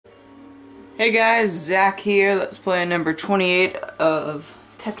Hey guys, Zach here. Let's play number 28 of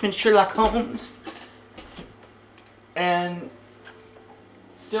Testament of Sherlock Holmes. And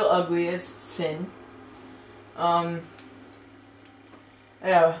still ugly as sin. Oh,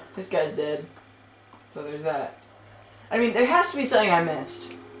 this guy's dead. So there's that. I mean, there has to be something I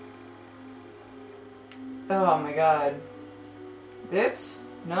missed. Oh my god. This?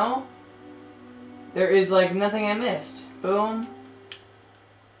 No? There is like nothing I missed. Boom.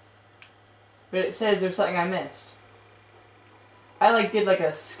 But it says there's something I missed. I did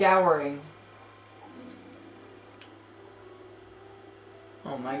a scouring.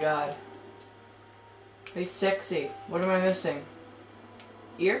 Oh my god. Very sexy. What am I missing?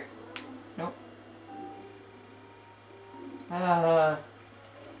 Ear? Nope. Alright.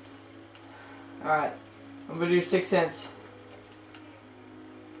 I'm gonna do 6 cents.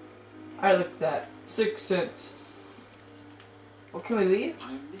 I looked at that. 6 cents. Well, can we leave?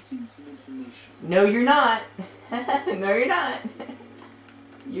 I'm missing some information. No, you're not. No, you're not.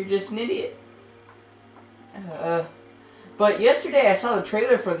 You're just an idiot. But yesterday I saw the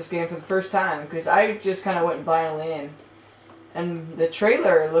trailer for this game for the first time because I just kind of went blindly in, and the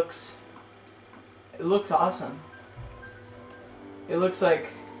trailer looks awesome. It looks like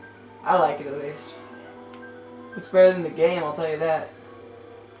I like it at least. Looks better than the game, I'll tell you that.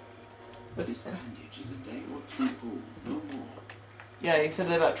 But this bandage is a day or two old, no more. Yeah, you said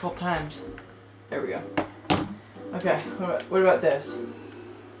that about 12 times. There we go. Okay, what about this?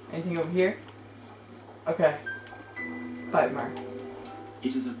 Anything over here? Okay. Bite mark.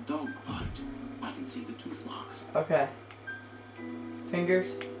 It is a dog bite. I can see the tooth marks. Okay.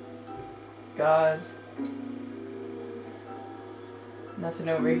 Fingers. Gauze. Nothing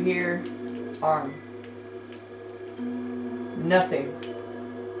over here. Arm. Nothing.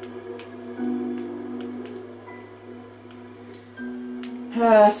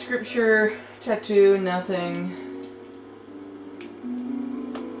 Scripture, tattoo, nothing.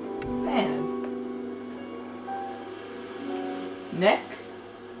 Man. Neck?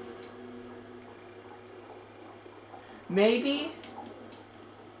 Maybe?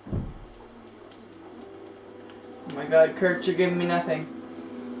 Oh my god, Kurt, you're giving me nothing.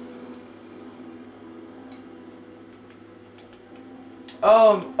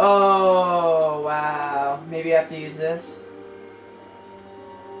 Oh, wow. Maybe I have to use this.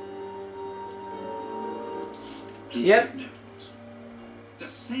 Please yep. Note. The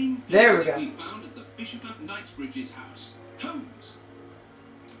same there we go. We found at the Bishop of Knightsbridge's house. Holmes.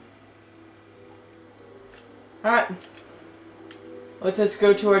 Alright. Let's just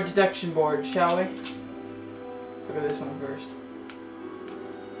go to our deduction board, shall we? Let's look at this one first.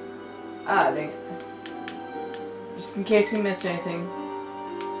 Ah, dang it. Just in case we missed anything.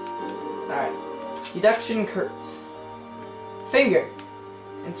 Alright. Deduction Kurtz. Finger.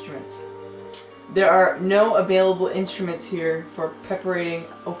 Instruments. There are no available instruments here for preparing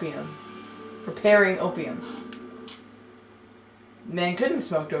opium. Man couldn't have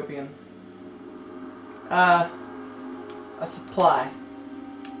smoked opium. A supply.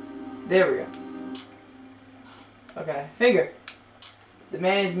 There we go. Okay, finger. The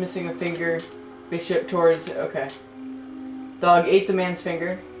man is missing a finger. Bishop towards, okay. Dog ate the man's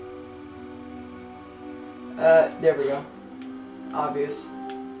finger. There we go. Obvious.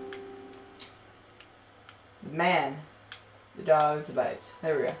 The man. The dogs, the bites.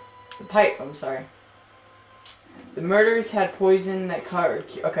 There we go. The pipe, I'm sorry. The murderers had poison that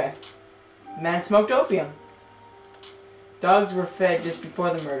okay. The man smoked opium. Dogs were fed just before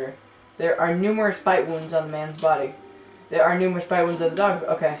the murder. There are numerous bite wounds on the man's body. There are numerous bite wounds on the dog.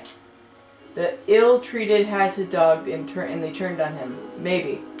 Okay. The ill-treated has his dog and they turned on him.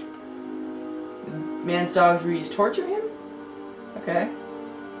 Maybe. The man's dogs were used to torture him? Okay.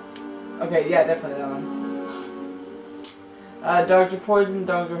 Okay, yeah, definitely that one. Dogs were poisoned,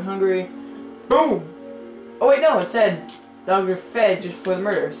 dogs were hungry. Boom! Oh wait, no, it said dogs were fed just before the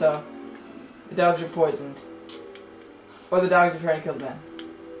murder, so the dogs were poisoned. Or the dogs were trying to kill the man.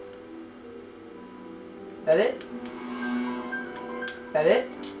 That it? That it?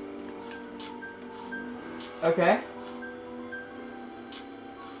 Okay.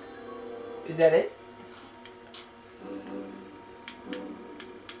 Is that it?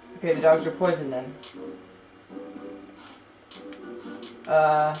 Okay, the dogs were poisoned then.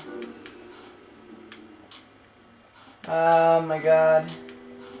 Oh my god.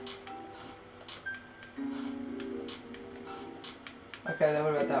 Okay, then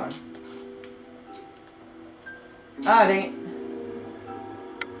what about that one? Ah, dang it.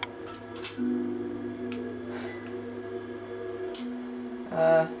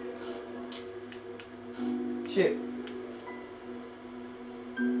 Shoot.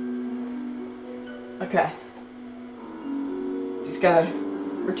 Okay. Just gotta.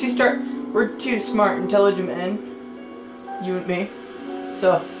 We're too smart, intelligent men. You and me.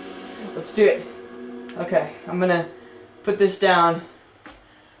 So, let's do it. Okay, I'm gonna put this down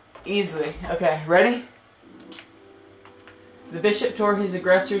easily. Okay, ready? The bishop tore his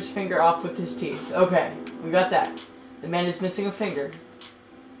aggressor's finger off with his teeth. Okay, we got that. The man is missing a finger.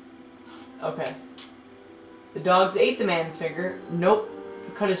 Okay. The dogs ate the man's finger. Nope.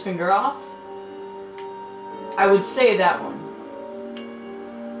 Cut his finger off. I would say that one.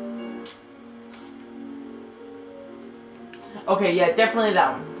 Okay, yeah, definitely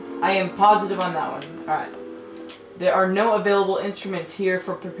that one. I am positive on that one. Alright. There are no available instruments here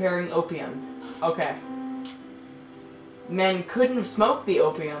for preparing opium. Okay. Men couldn't have smoked the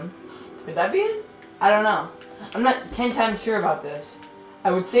opium. Could that be it? I don't know. I'm not 10 times sure about this.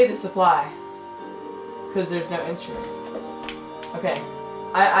 I would say the supply. Because there's no instruments. Okay.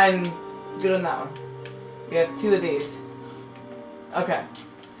 I'm good on that one. We have 2 of these. Okay.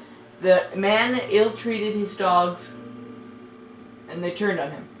 The man ill-treated his dogs and they turned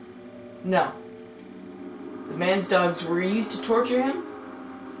on him. No. The man's dogs were used to torture him?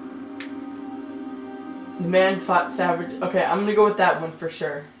 The man fought savage. Okay, I'm gonna go with that one for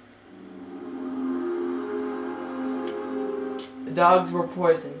sure. The dogs were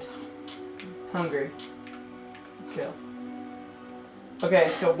poisoned. Hungry. Kill. Okay,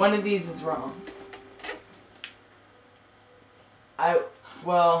 so one of these is wrong.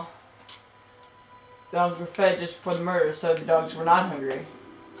 Well, dogs were fed just before the murder, so the dogs were not hungry.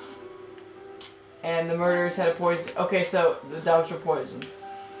 And the murderers had a poison. Okay, so the dogs were poisoned.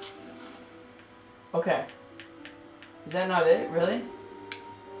 Okay. Is that not it? Really?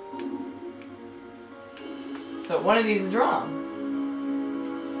 So one of these is wrong.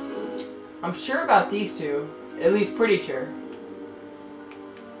 I'm sure about these 2. At least pretty sure.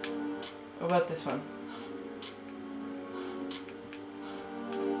 What about this one?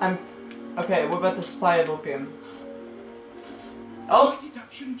 Okay, what about the supply of opium? Oh! The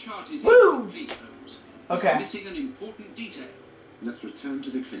deduction chart is Woo! incomplete, Holmes. Okay. Missing an important detail. Let's return to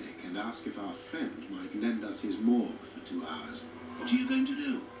the clinic and ask if our friend might lend us his morgue for 2 hours. What are you going to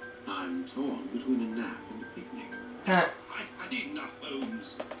do? I'm torn between a nap and a picnic. Huh. I've had enough,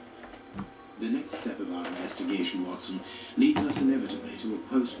 Holmes. The next step of our investigation, Watson, leads us inevitably to a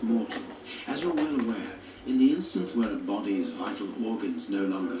post-mortem. As you're well aware, in the instance where a body's vital organs no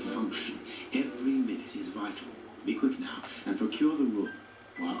longer function, every minute is vital. Be quick now and procure the room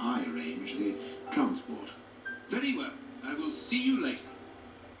while I arrange the transport. Very well. I will see you later.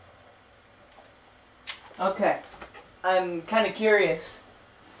 Okay. I'm kind of curious.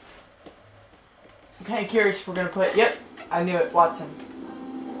 I'm kind of curious if we're going to put... Yep, I knew it, Watson.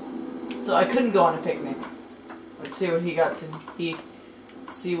 So I couldn't go on a picnic. Let's see what he got to...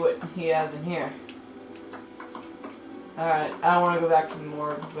 see what he has in here. Alright, I don't want to go back to the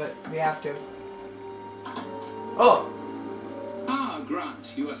morgue, but we have to. Oh! Ah,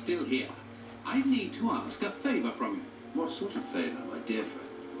 Grant, you are still here. I need to ask a favour from you. What sort of favour, my dear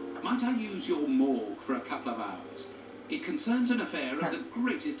friend? Might I use your morgue for a couple of hours? It concerns an affair of the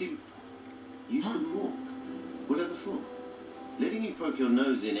greatest Use the morgue? Whatever for? Letting you poke your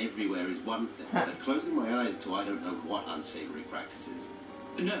nose in everywhere is one thing, but closing my eyes to I don't know what unsavoury practices.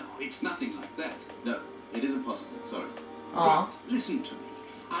 No, it's nothing like that. No, it isn't possible, sorry. Aw. Grant, listen to me.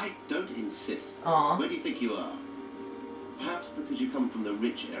 I Don't insist. Aw. Where do you think you are? Perhaps because you come from the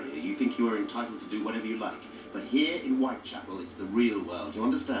rich area, you think you are entitled to do whatever you like. But here in Whitechapel, it's the real world, you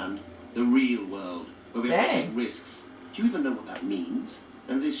understand? The real world, where we have to Dang. take risks. Do you even know what that means?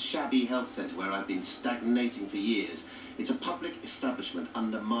 And this shabby health centre where I've been stagnating for years, it's a public establishment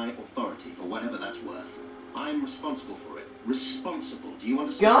under my authority, for whatever that's worth. I'm responsible for it. Responsible, do you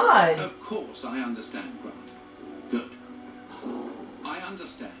understand? God! Of course I understand, Grant. Good. I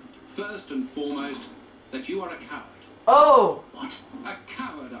understand, first and foremost, that you are a coward. Oh! What? A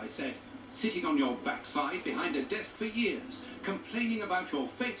coward, I said, sitting on your backside behind a desk for years, complaining about your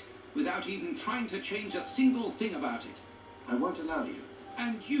fate without even trying to change a single thing about it. I won't allow you.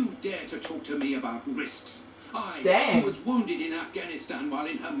 And you dare to talk to me about risks. I, Dang. who was wounded in Afghanistan while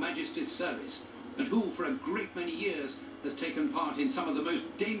in Her Majesty's service, and who, for a great many years, has taken part in some of the most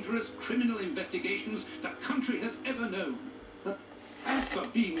dangerous criminal investigations the country has ever known. But As for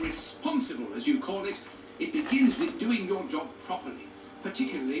being responsible, as you call it, it begins with doing your job properly,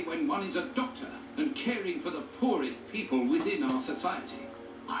 particularly when one is a doctor and caring for the poorest people within our society.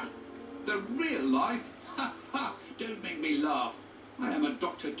 The real life? Ha ha! Don't make me laugh. I am a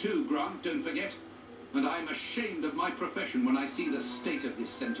doctor too, Grant, don't forget. And I'm ashamed of my profession when I see the state of this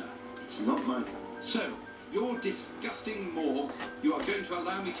centre. it's not mine. So, your disgusting morgue, you are going to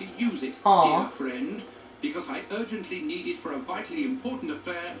allow me to use it, Aww. dear friend, because I urgently need it for a vitally important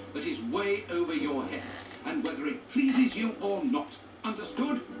affair that is way over your head, and whether it pleases you or not.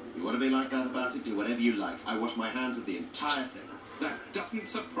 Understood? You want to be like that about it? Do whatever you like. I wash my hands of the entire thing. That doesn't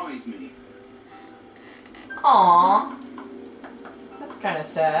surprise me. Aww. That's kind of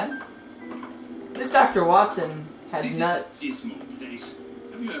sad. This Dr. Watson has This nuts. is a dismal place.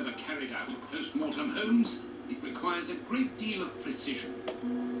 Have you ever carried out a post-mortem, Holmes? It requires a great deal of precision.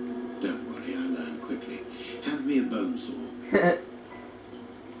 Don't worry, I learn quickly. Hand me a bone saw. Alright,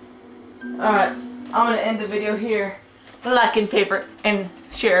 I'm gonna end the video here. Like and favorite and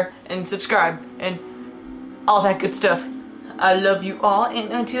share and subscribe and all that good stuff. I love you all,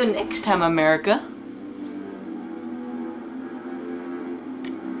 and until next time, America.